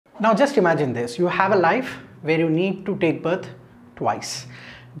Now just imagine this, you have a life where you need to take birth twice.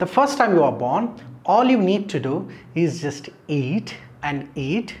 The first time you are born, all you need to do is just eat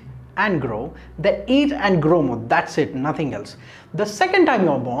and grow. The eat and grow mode, that's it, nothing else. The second time you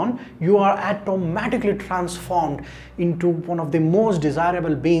are born, you are automatically transformed into one of the most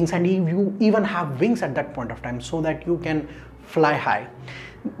desirable beings, and you even have wings at that point of time so that you can fly high.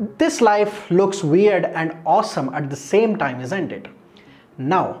 This life looks weird and awesome at the same time, isn't it?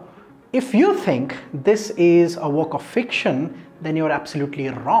 Now, if you think this is a work of fiction, then you're absolutely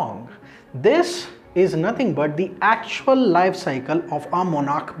wrong. This is nothing but the actual life cycle of a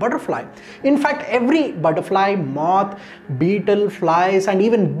monarch butterfly. In fact, every butterfly, moth, beetle, flies, and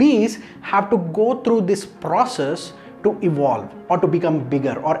even bees have to go through this process to evolve or to become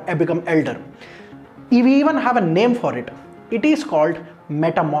bigger or become elder. We even have a name for it. It is called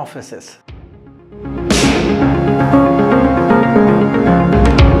metamorphosis.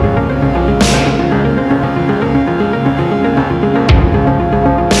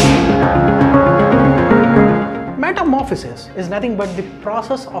 Metamorphosis is nothing but the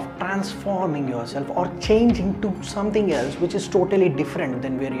process of transforming yourself or changing to something else which is totally different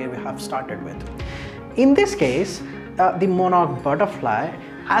than where you have started with. In this case, the monarch butterfly,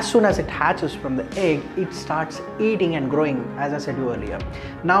 as soon as it hatches from the egg, it starts eating and growing, as I said earlier.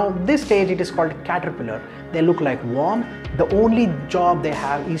 Now this stage, it is called caterpillar. They look like worm. The only job they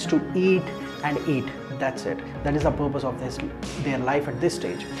have is to eat and eat. That's it. That is the purpose of their life at this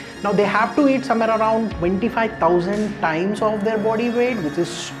stage. Now they have to eat somewhere around 25,000 times of their body weight, which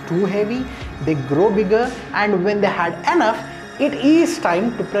is too heavy. They grow bigger, and when they had enough, it is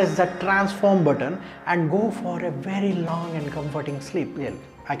time to press that transform button and go for a very long and comforting sleep. Well,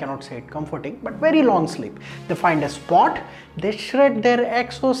 I cannot say it comforting, but very long sleep. They find a spot, they shred their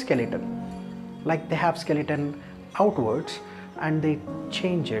exoskeleton, like they have skeleton outwards, and they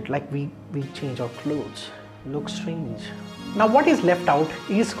change it like we change our clothes. Looks strange. Now what is left out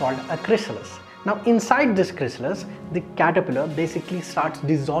is called a chrysalis. Now inside this chrysalis, the caterpillar basically starts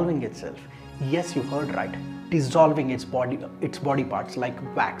dissolving itself. Yes, you heard right. Dissolving its body parts like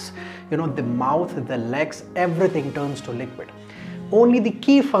wax. You know, the mouth, the legs, everything turns to liquid. Only the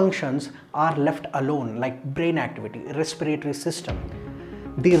key functions are left alone, like brain activity, respiratory system.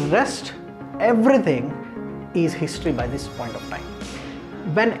 The rest, everything is history by this point of time.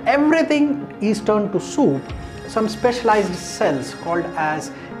 When everything is turned to soup, some specialized cells called as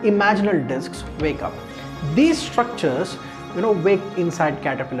imaginal discs wake up. These structures, wake inside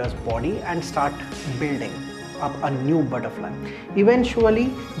caterpillar's body and start building up a new butterfly.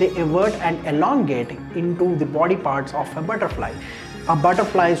 Eventually, they evert and elongate into the body parts of a butterfly. A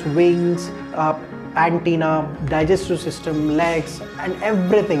butterfly's wings, antenna, digestive system, legs, and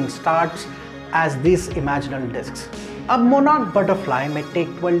everything starts as these imaginal discs. A monarch butterfly may take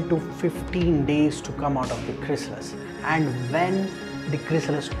 12 to 15 days to come out of the chrysalis, and when the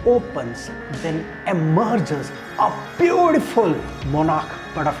chrysalis opens, then emerges a beautiful monarch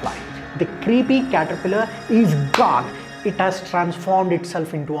butterfly. The creepy caterpillar is gone. It has transformed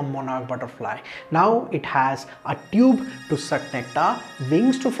itself into a monarch butterfly. Now it has a tube to suck nectar,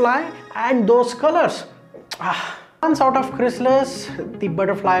 wings to fly, and those colors. Once out of chrysalis, the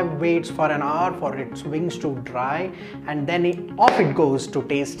butterfly waits for an hour for its wings to dry, and then off it goes to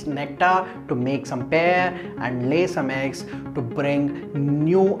taste nectar, to make some pair and lay some eggs to bring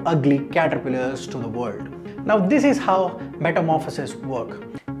new ugly caterpillars to the world. Now this is how metamorphosis work.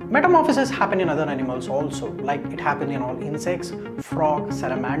 Metamorphosis happen in other animals also, like it happens in all insects, frogs,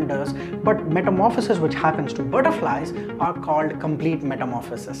 salamanders, but metamorphosis which happens to butterflies are called complete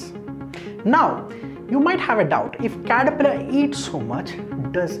metamorphosis. Now, you might have a doubt, if caterpillar eats so much,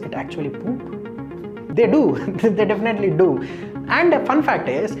 does it actually poop? They do, they definitely do. And a fun fact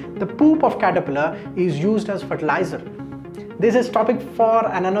is, the poop of caterpillar is used as fertilizer. This is topic for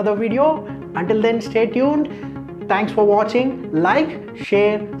another video. Until then, stay tuned. Thanks for watching. Like,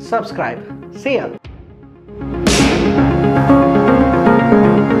 share, subscribe. See ya.